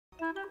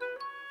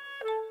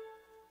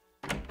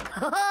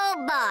Oh,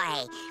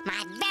 boy.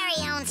 My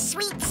very own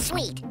sweet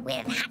suite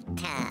with hot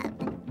tub.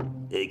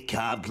 A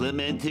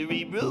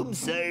complimentary room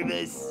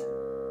service.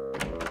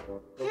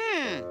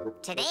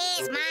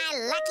 Today's my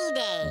lucky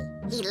day.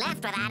 He left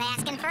without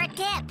asking for a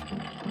tip.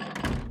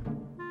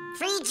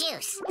 Free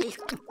juice.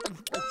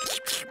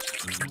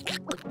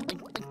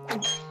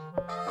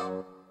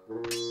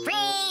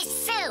 Free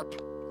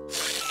soup.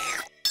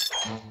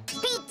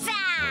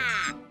 Pizza.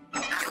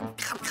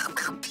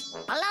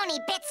 Bologna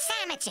bit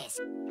sandwiches.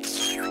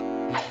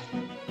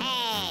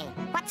 Hey,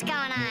 what's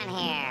going on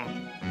here?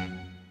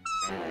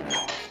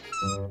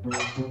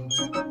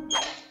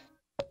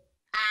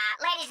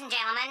 Ladies and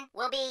gentlemen,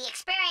 we'll be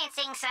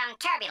experiencing some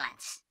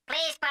turbulence.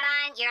 Please put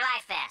on your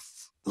life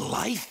vests.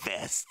 Life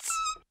vests?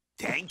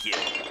 Thank you.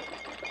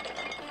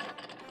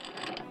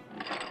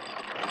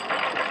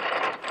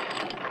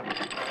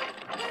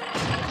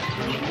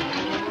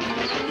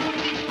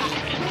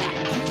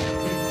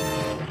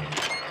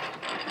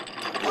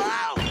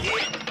 Wow!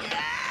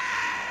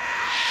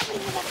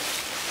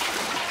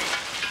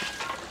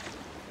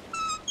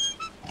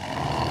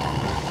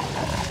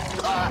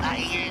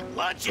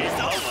 Lunch is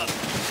over.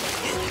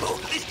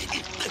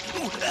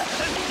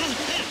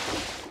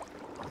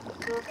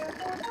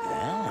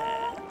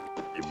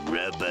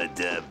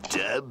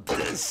 Rub-a-dub-dub,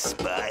 the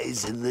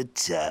spies in the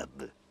tub.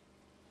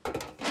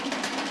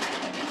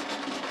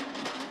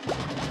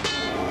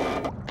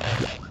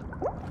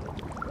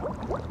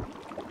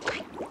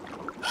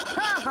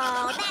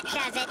 Oh, that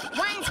does it.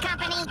 One's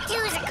company,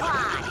 two's a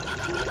clod.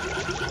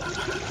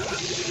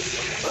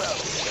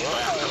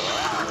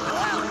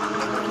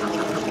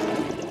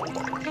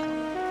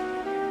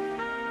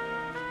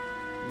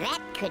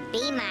 That could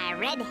be my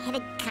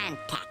red-headed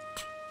contact.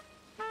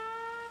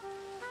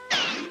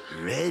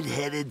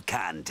 Red-headed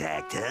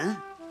contact, huh?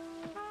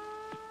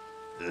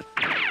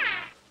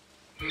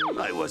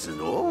 I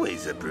wasn't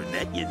always a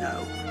brunette, you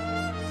know.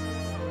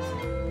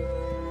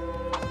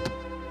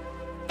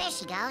 There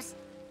she goes.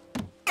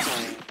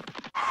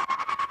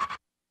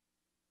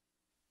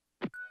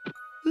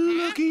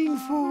 Looking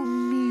for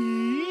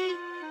me?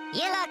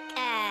 You look,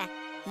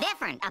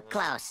 different up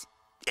close.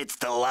 It's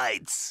the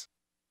lights.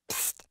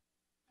 Psst.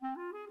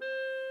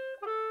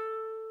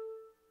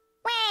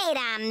 Wait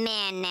a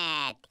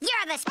minute.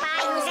 You're the spy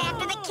who's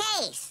after the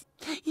case.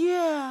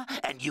 Yeah,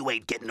 and you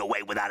ain't getting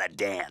away without a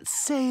dance,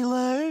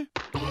 sailor.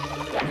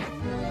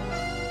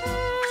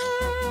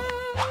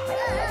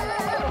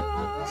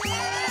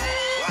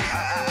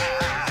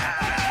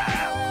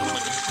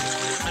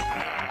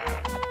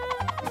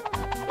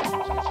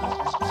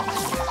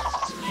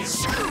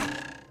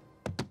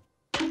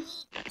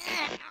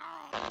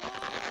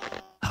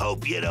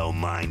 Hope you don't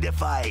mind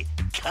if I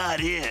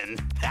cut in.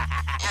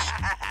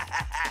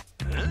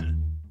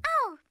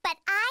 Oh, but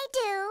I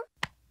do.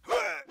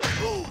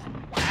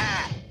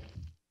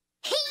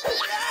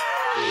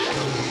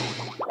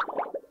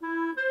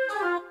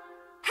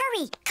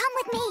 Hurry, come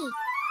with me.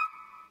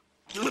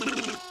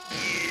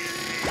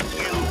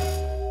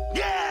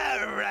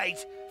 Yeah,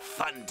 right.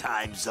 Fun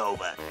time's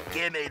over.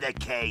 Give me the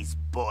case,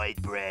 boy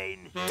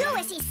brain. Do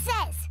as he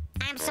says.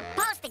 I'm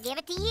supposed to give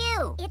it to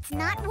you. It's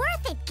not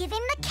worth it. Give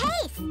him the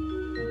case.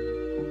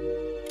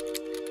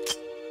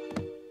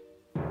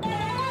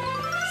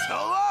 So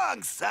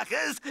long,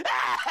 suckers.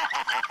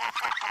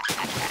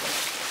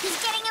 He's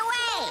getting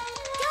away.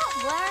 Don't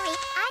worry.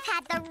 I've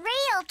had the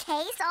real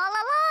case all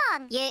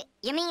along.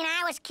 You mean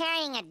I was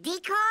carrying a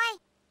decoy?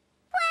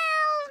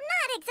 Well,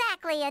 not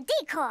exactly a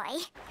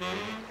decoy.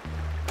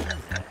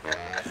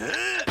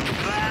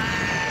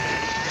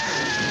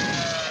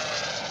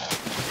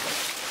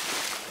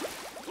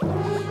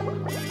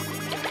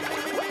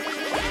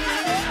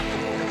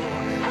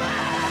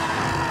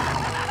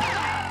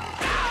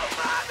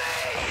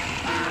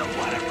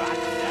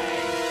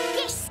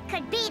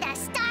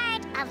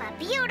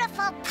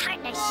 Beautiful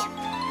partnership.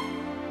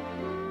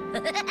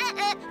 That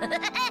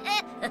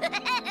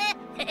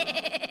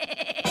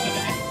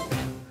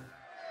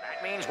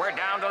means we're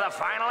down to the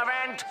final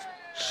event,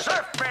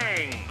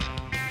 surfing.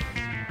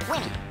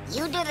 Winnie,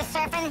 you do the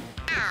surfing,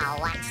 I'll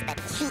watch the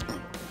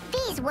cheating.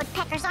 These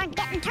woodpeckers aren't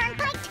getting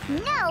turnpiked.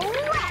 No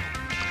way.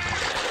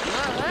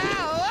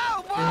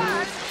 Whoa,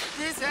 boss!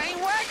 This ain't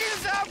working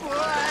so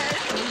good.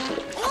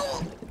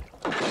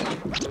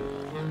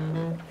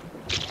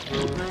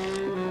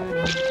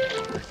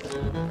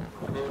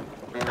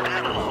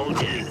 That'll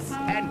hold yous,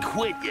 and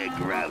quit your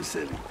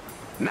grousing.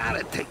 Now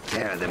to take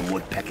care of them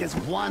woodpeckers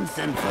once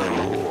and for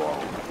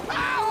all.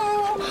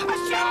 Ow! A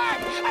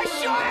shark! A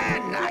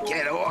shark! Knock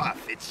it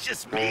off. It's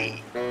just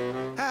me.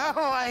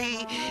 Oh,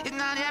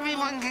 not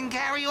everyone can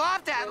carry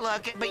off that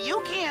look, but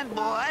you can,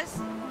 boss.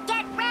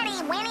 Get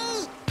ready,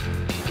 Winnie.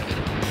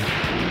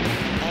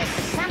 There's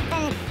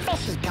something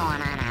fishy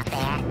going on out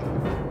there.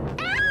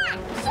 Ah!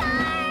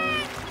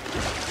 Shark!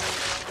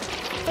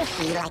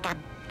 Fishy like a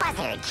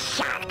buzzard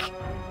shark.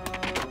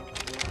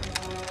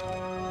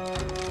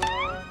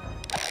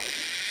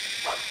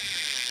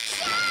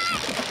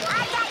 I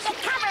got you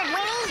covered,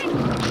 Winnie!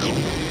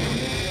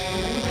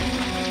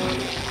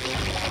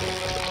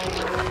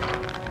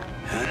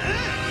 Huh?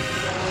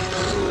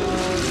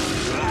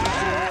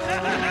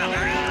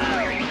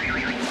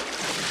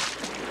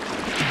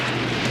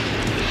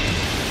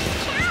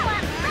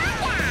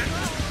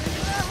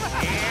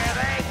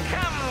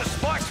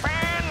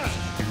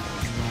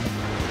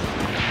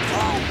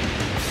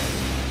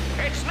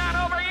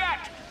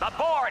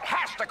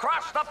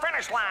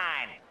 finish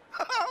line.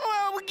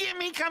 Oh, give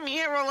me, come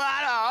here, Rolado.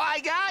 I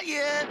got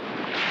you.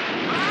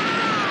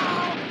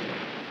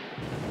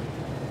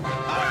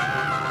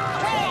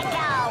 Way to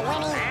go,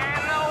 Winnie.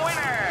 And the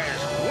winners,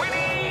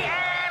 Winnie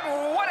and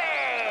Woody.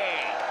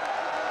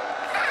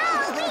 Oh,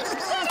 we did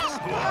it!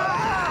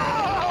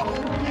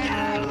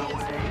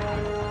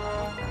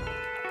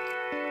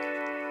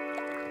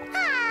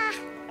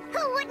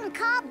 Who wouldn't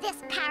call this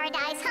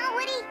paradise, huh,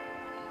 Woody?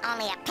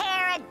 Only a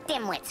pair of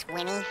dimwits,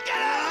 Winnie.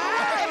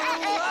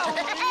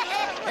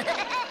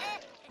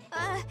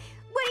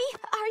 Woody,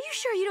 are you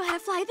sure you know how to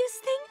fly this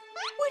thing?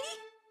 Woody?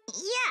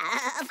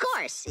 Yeah, of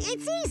course.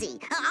 It's easy.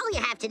 All you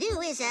have to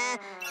do is,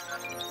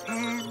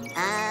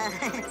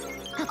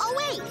 oh,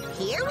 wait.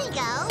 Here we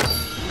go.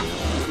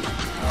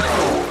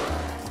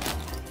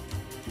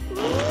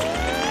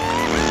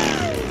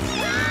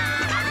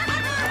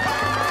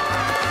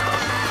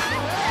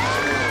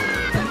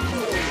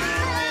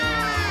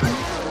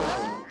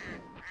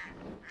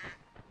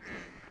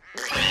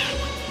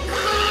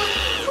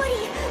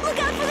 Woody, look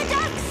out for the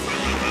ducks!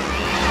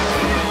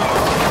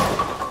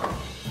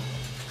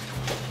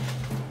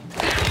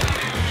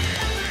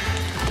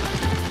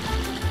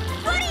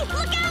 Woody,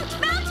 look out!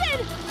 Mountain!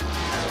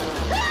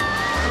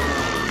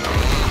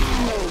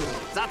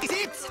 That is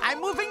it. I'm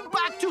moving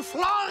back to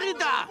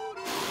Florida.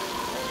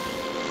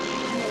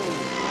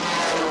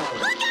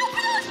 Look out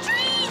for those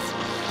trees!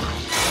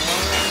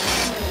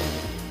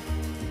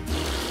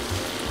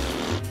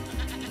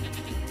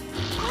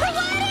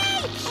 Woody!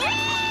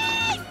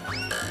 Sheep!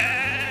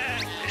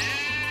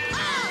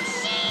 Oh,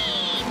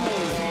 sheep!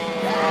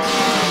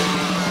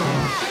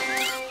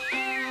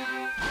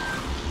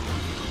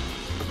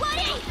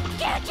 Woody!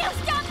 Can't you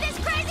stop this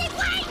crazy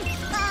plane?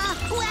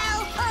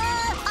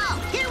 Oh,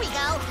 here we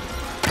go.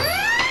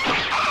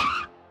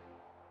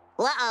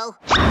 Uh-oh.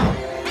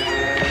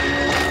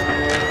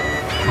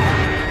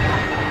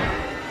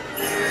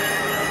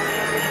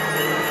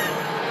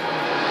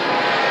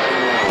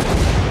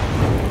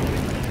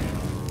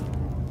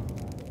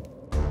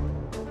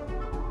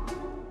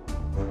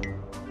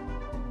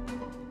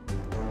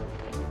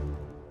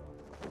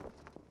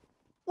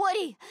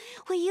 Woody,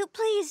 will you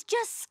please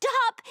just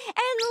stop and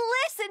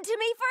listen to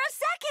me for a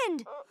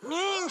second?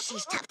 Man,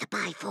 she's tough to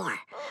buy for.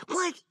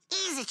 What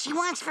is it she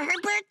wants for her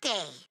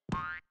birthday?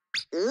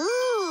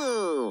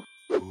 Ooh,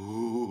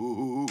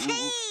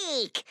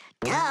 cake!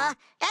 Duh,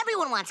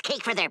 everyone wants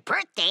cake for their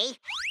birthday.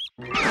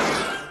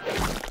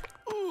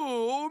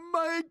 Oh,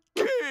 my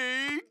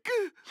cake.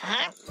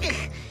 Huh?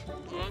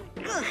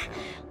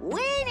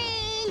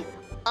 Winnie!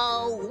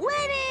 Oh,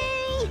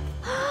 Winnie!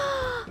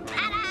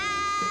 Ta-da!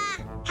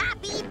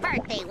 Happy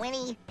birthday,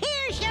 Winnie.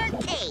 Here's your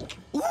cake.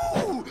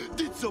 Ooh,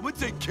 did someone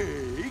say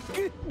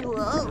cake?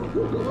 Whoa.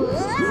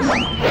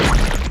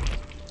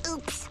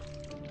 Oops.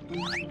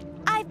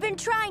 I've been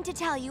trying to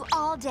tell you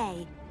all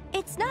day.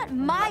 It's not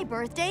my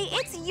birthday,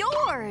 it's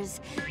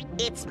yours.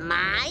 It's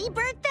my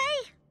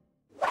birthday?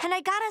 And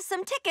I got us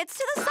some tickets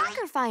to the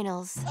soccer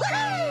finals.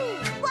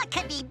 Woohoo! What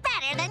could be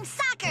better than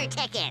soccer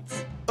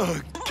tickets? A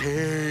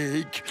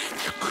cake.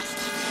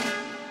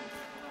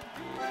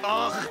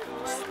 Ugh,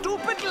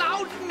 stupid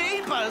loud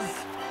neighbors.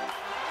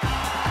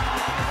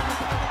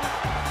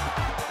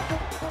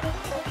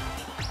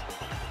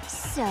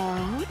 So,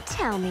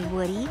 tell me,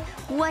 Woody,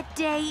 what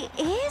day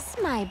is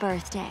my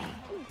birthday?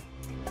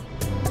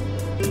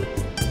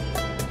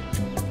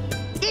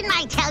 Didn't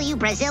I tell you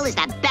Brazil is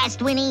the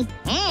best, Winnie?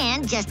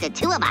 And just the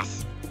two of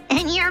us.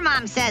 And your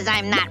mom says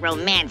I'm not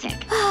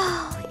romantic.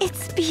 Oh,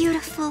 it's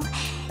beautiful.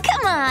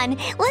 Come on,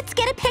 let's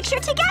get a picture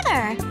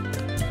together.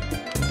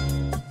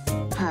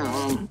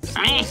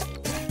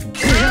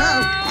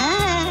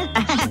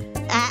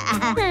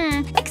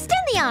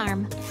 Extend the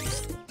arm.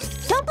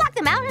 Don't block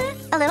the mountain.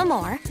 A little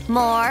more.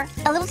 More.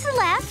 A little to the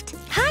left.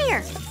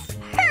 Higher.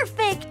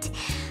 Perfect.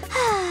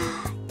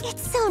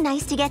 It's so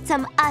nice to get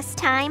some us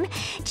time.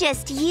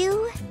 Just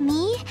you,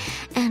 me,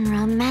 and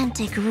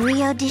romantic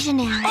Rio de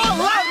Janeiro.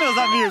 Olá, meus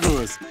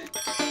amigos!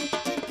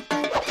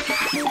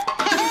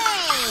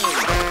 Hey!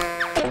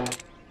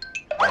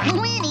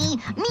 Winnie,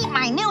 meet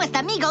my newest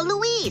amigo,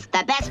 Luis,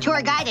 the best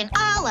tour guide in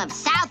all of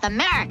South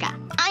America.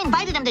 I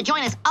invited him to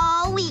join us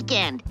all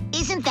weekend.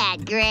 Isn't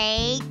that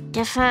great?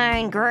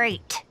 Define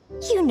great.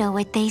 You know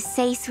what they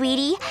say,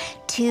 sweetie.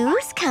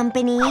 Two's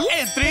company.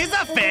 E three's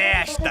a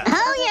festa!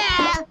 Oh,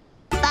 yeah!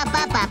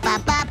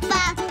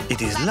 Ba-ba-ba-ba-ba-ba.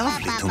 It is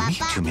lovely to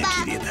meet you, minha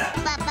querida.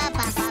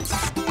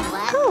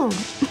 Ooh.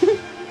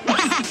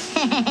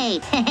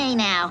 Hey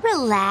now.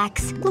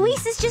 Relax.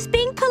 Luis is just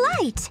being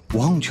polite.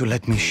 Won't you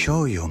let me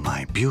show you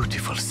my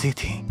beautiful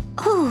city?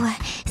 Ooh,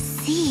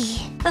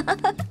 see.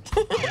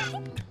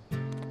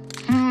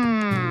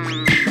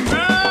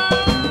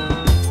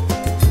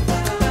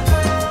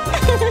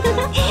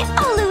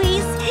 Oh,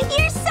 Luis,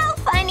 you're so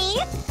funny.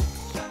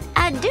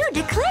 I do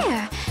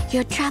declare,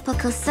 your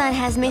tropical sun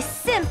has me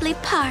simply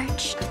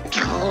parched.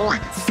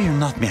 Fear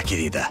not, minha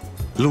querida.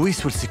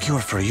 Luis will secure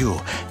for you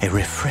a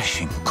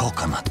refreshing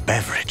coconut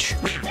beverage.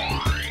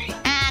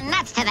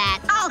 Nuts to that.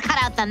 I'll cut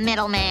out the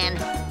middleman.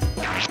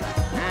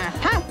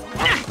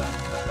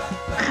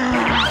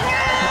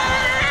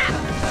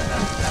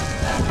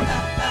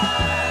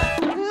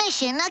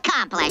 Mission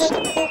accomplished.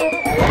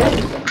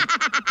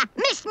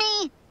 Missed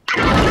me.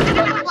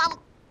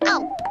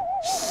 Oh.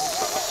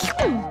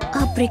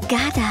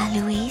 Obrigada,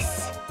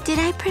 Luis. Did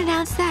I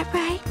pronounce that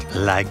right?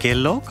 Like a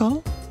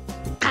local.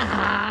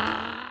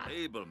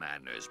 Table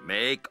manners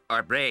make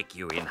or break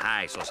you in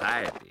high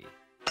society.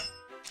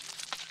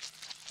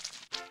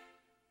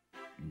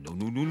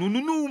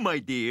 No, my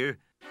dear.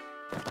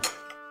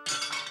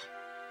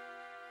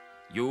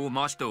 You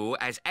must do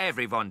as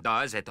everyone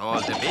does at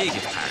all the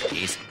biggest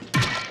parties.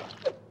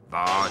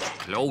 Watch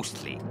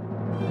closely.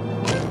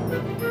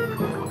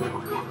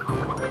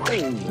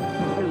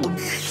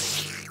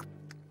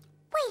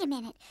 Wait a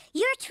minute.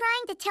 You're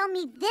trying to tell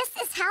me this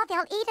is how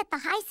they'll eat at the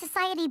high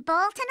society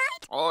ball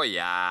tonight? Oh,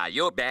 yeah,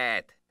 you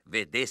bet.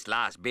 With this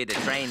last bit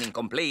of training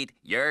complete,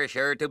 you're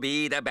sure to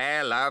be the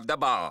belle of the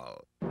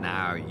ball.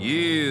 Now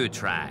you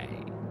try.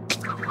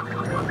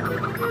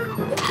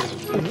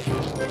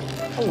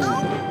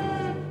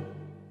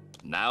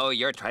 Now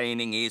your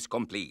training is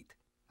complete.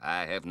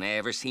 I have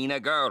never seen a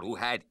girl who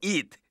had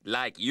it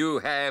like you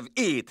have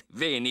it,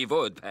 Winnie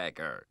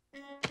Woodpecker.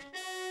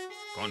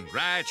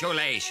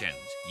 Congratulations,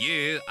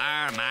 you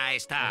are my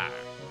star.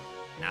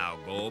 Now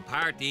go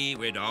party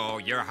with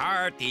all your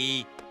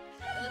hearty.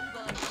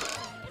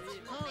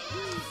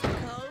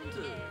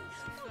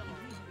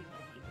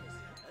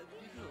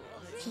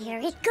 Here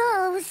it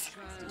goes.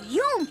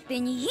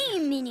 Jumpin'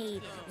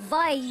 Jiminy,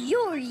 why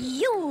your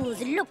youth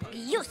look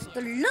just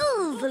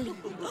lovely.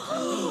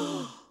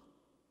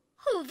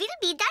 Who will be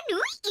the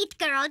new it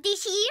girl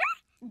this year?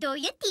 Do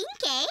you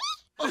think, eh?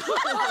 Was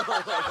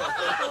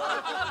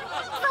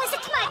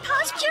it my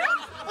posture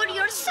or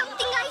your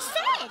something I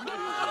said?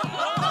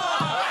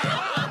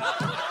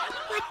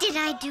 What did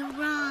I do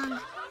wrong?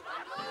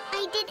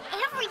 I did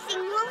everything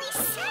Wooly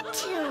said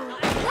to.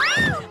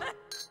 Wow!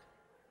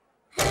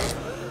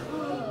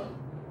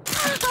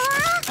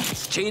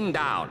 Chin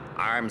down,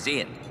 arms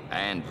in,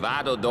 and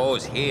waddle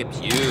those hips,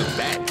 you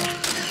bet.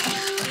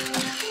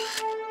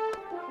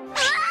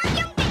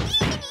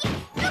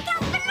 Look out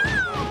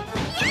below!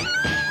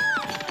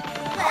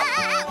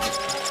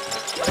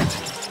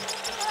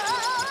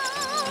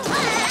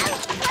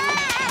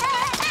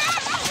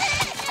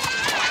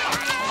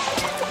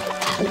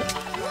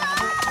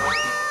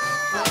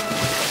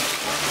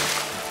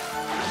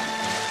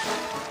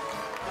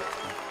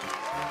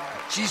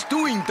 She's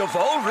doing the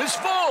walrus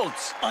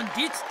waltz. And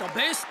it's the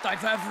best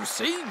I've ever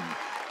seen.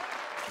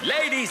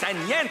 Ladies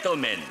and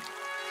gentlemen,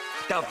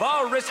 the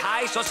Walrus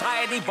High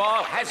Society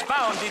Ball has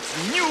found its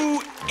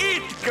new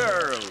it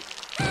girl.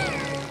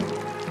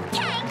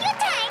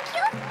 Thank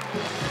you.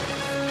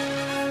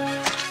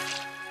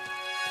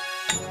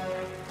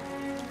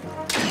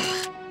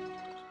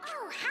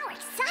 Oh, how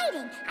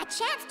exciting! A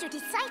chance to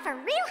decipher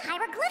real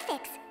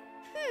hieroglyphics.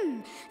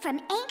 From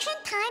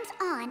ancient times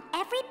on,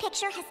 every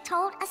picture has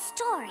told a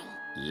story.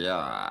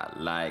 Yeah,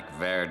 like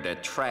where the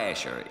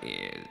treasure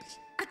is.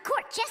 A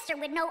court jester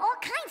would know all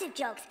kinds of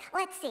jokes.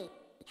 Let's see.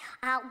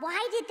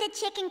 Why did the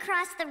chicken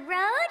cross the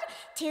road?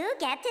 To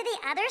get to the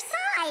other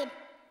side.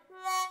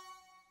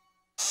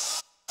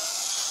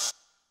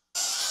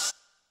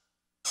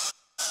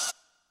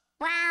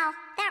 Wow,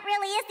 that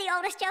really is the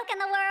oldest joke in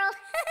the world.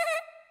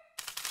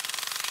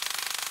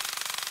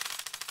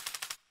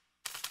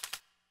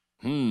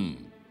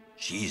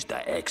 She's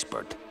the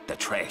expert. The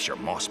treasure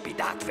must be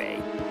that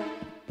way.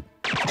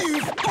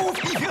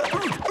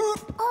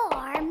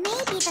 Or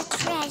maybe the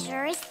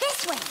treasure is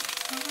this way.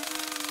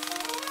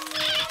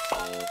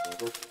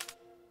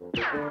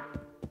 Or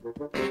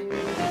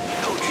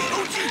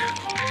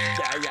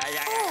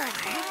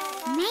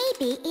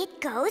maybe it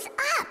goes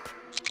up.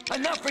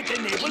 Enough with the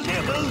nibble.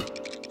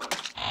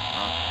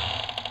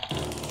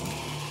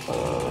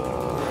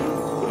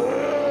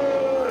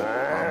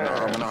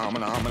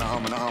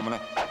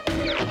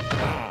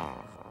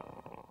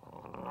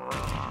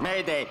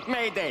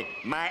 Mayday!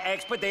 My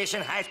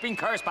expedition has been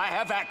cursed by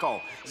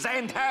Havako.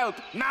 Send help,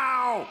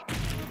 now!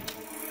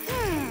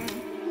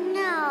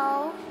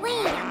 No,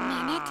 wait a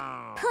minute.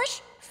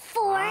 Push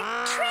for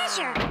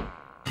treasure.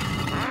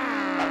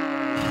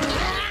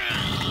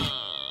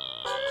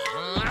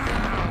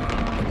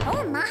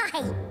 Oh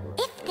my!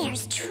 If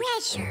there's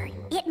treasure,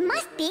 it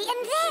must be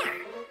in there.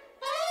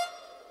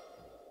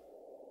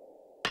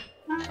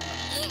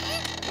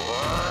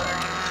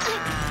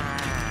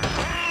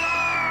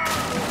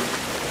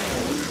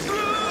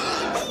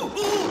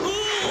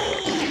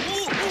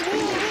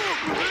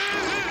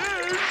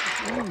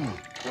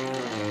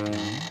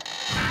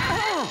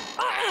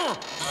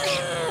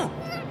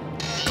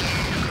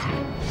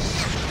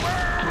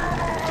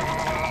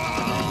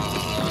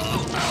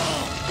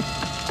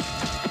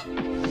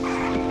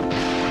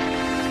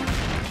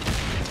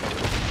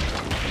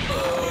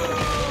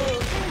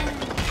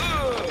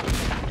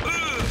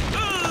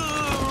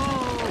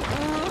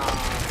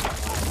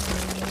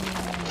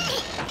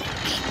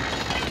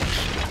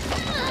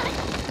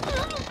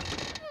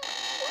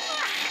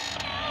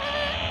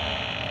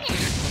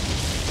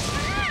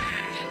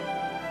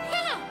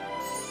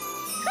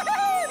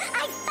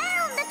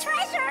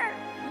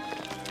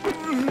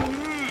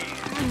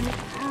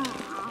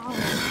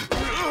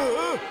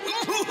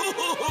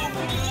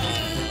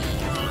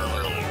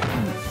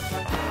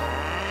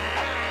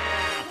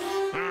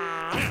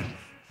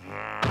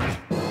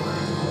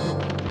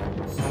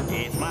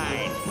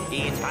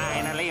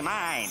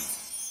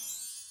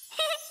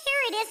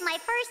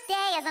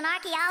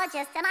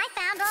 archaeologist, and I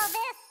found all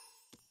this.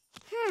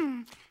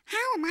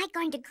 How am I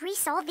going to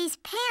grease all these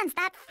pans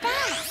that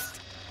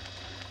fast?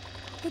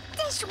 The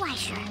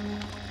dishwasher.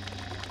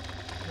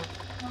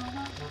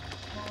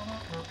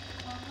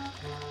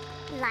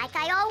 Like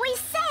I always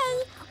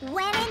say,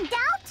 when in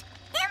doubt,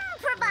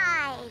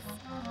 improvise.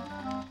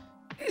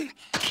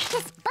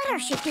 This butter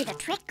should do the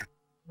trick.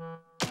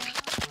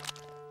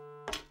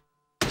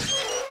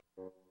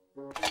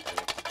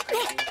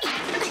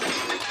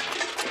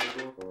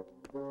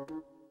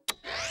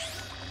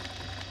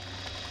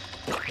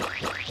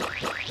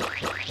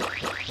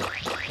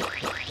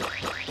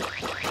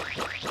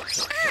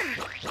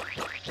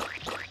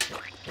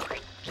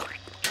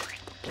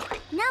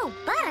 No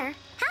butter?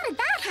 How did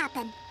that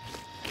happen?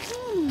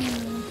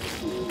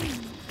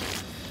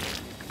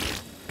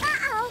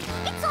 Uh-oh,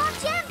 it's all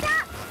jammed up.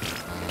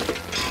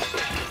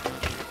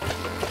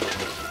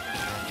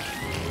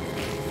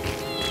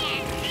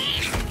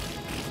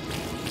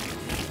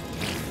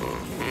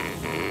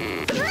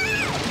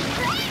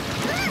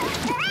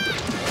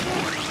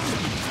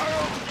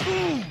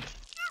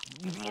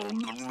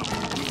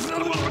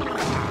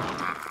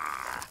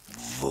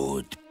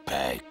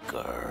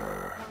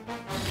 Woodpecker.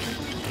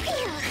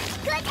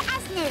 Good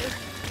as new.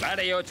 What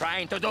are you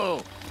trying to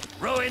do?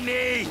 Ruin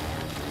me?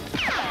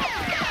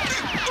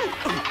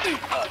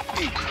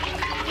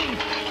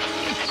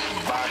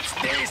 What's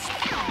this?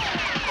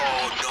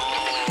 Oh,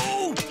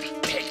 no!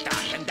 Take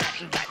that and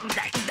that and that and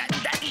that and that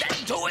and that and that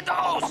and two of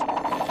those!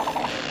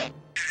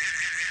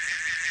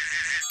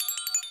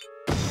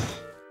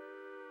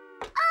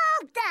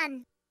 All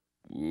done.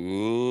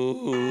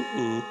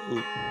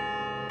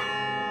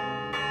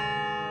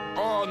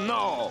 Oh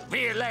no,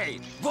 we're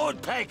late.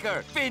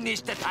 Woodpecker,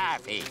 finish the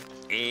taffy.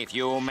 If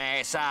you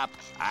mess up,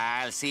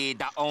 I'll see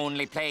the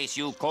only place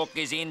you cook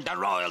is in the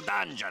royal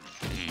dungeon.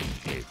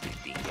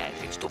 Everything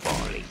happens to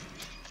Polly.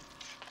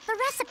 The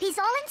recipe's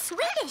all in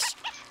Swedish.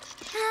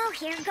 Oh,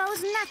 here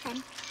goes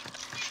nothing.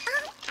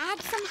 I'll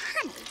add some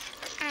honey.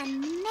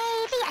 And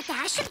maybe a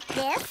dash of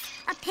this,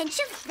 a pinch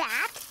of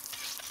that.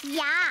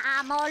 Yeah,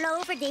 I'm all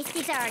over this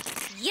dessert.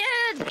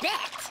 You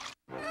bet.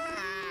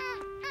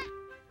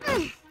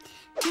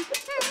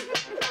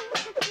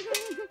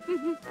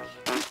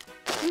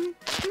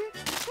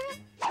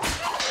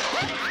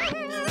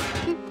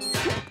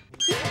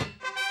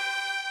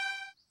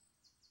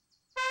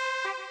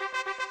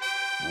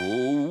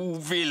 Oh,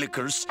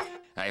 Willikers.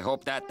 I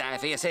hope that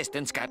taffy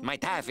assistant's got my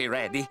taffy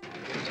ready.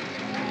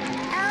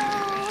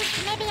 Oh,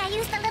 maybe I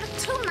used a little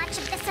too much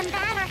of this and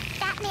that or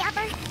that and the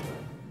other.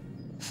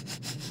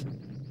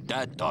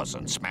 That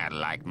doesn't smell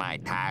like my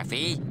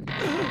taffy.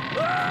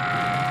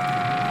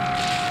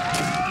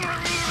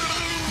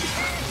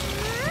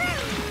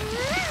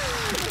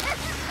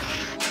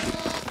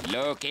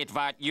 Look at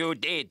what you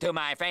did to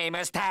my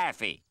famous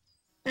taffy.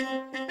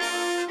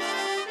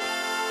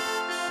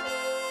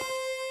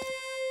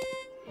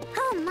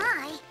 Oh,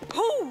 my.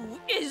 Who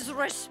is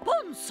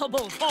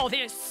responsible for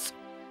this?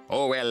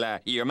 Oh, well,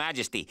 Your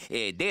Majesty,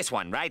 this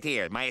one right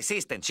here, my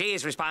assistant, she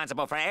is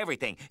responsible for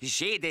everything.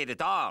 She did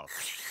it all.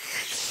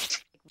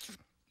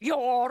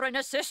 You're an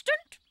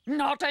assistant?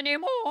 Not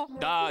anymore.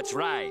 That's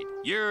right.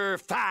 You're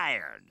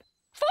fired.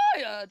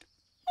 Fired?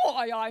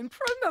 Why, I'm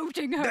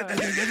promoting her.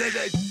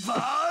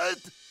 What?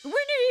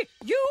 Winnie,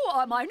 you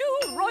are my new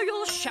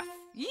royal chef.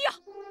 Yeah,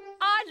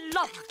 I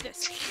love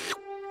this.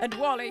 And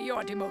Wally,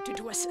 you're demoted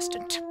to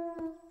assistant.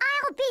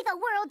 I'll be the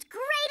world's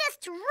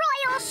greatest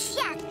royal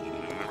chef.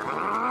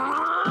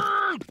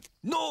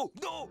 No,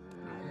 no!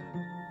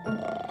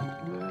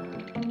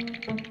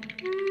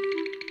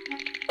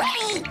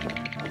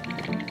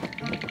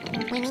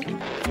 Winnie?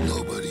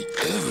 Nobody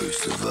ever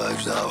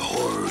survives our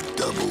horror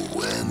double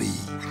whammy.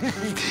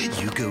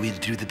 You go in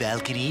through the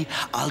balcony,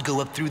 I'll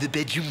go up through the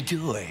bedroom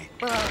door.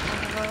 Woody!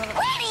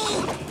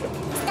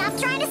 Stop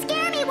trying to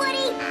scare me,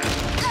 Woody!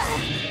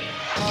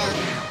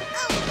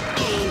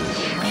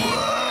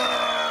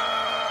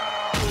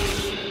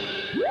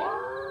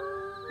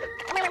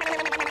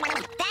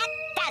 That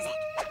does it!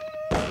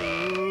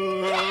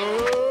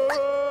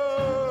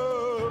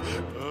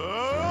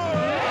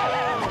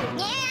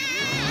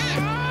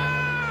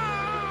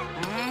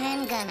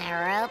 I'm gonna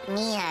rope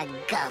me a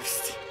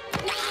ghost.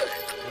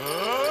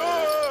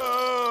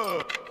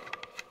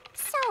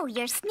 So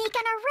you're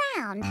sneaking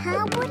around,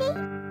 huh, Woody?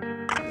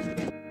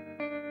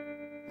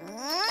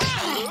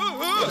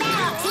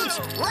 That'll teach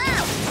you.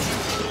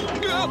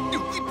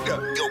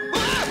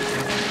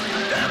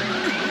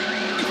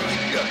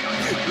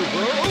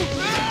 Whoa!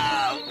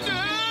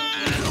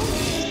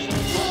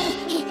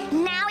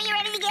 Now you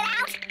ready to get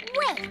out?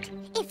 Wait,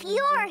 if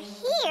you're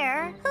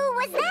here, who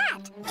was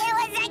that? It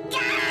was a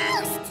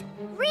ghost!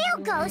 Real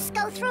ghosts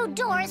go through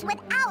doors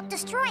without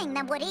destroying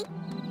them, Woody.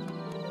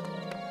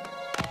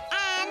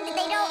 And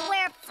they don't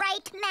wear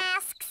fright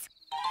masks.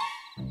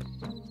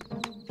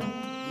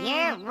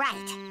 You're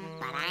right,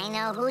 but I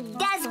know who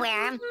does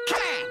wear them.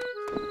 Come on!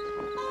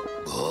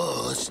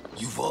 Boss,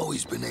 you've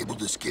always been able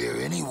to scare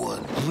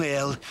anyone.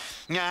 Well,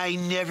 I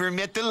never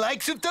met the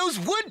likes of those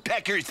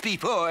woodpeckers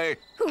before.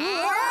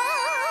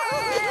 Whoa!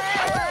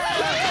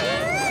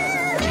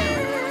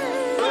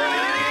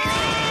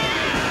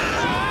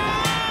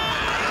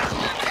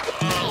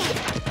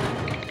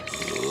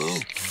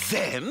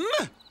 Them?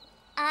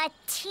 A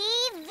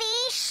TV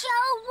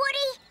show,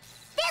 Woody?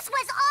 This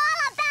was all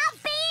about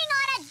being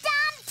on a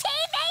dumb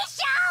TV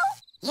show?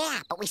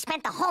 Yeah, but we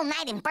spent the whole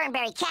night in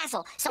Burnberry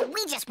Castle, so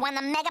we just won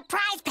the mega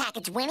prize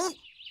package,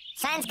 Winnie.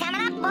 Sun's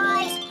coming up,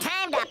 boys.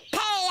 Time to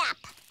pay up.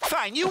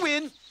 Fine, you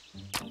win.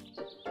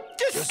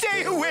 Just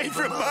stay away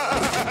from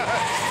us.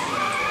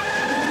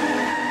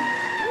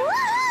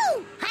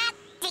 Woohoo! Hot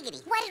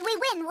diggity. What did we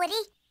win,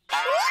 Woody?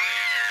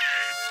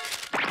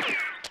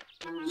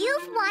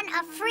 You've won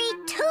a free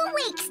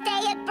 2-week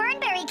stay at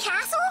Burnberry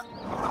Castle?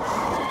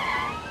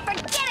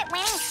 Forget it,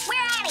 Winnie.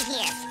 We're out of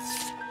here.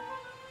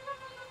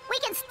 We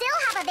can still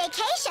have a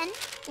vacation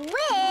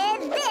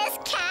with this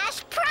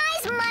cash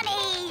prize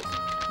money!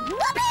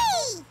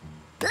 Whoopee!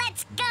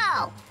 Let's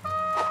go.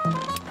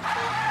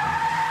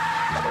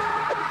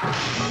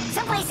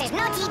 Someplace there's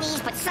no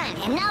TVs but sun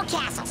and no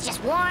castles.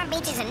 Just warm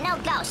beaches and no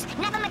ghosts.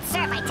 Nothing but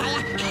surf, I tell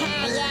ya.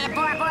 Yeah,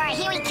 Bora Bora,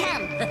 here we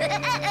come.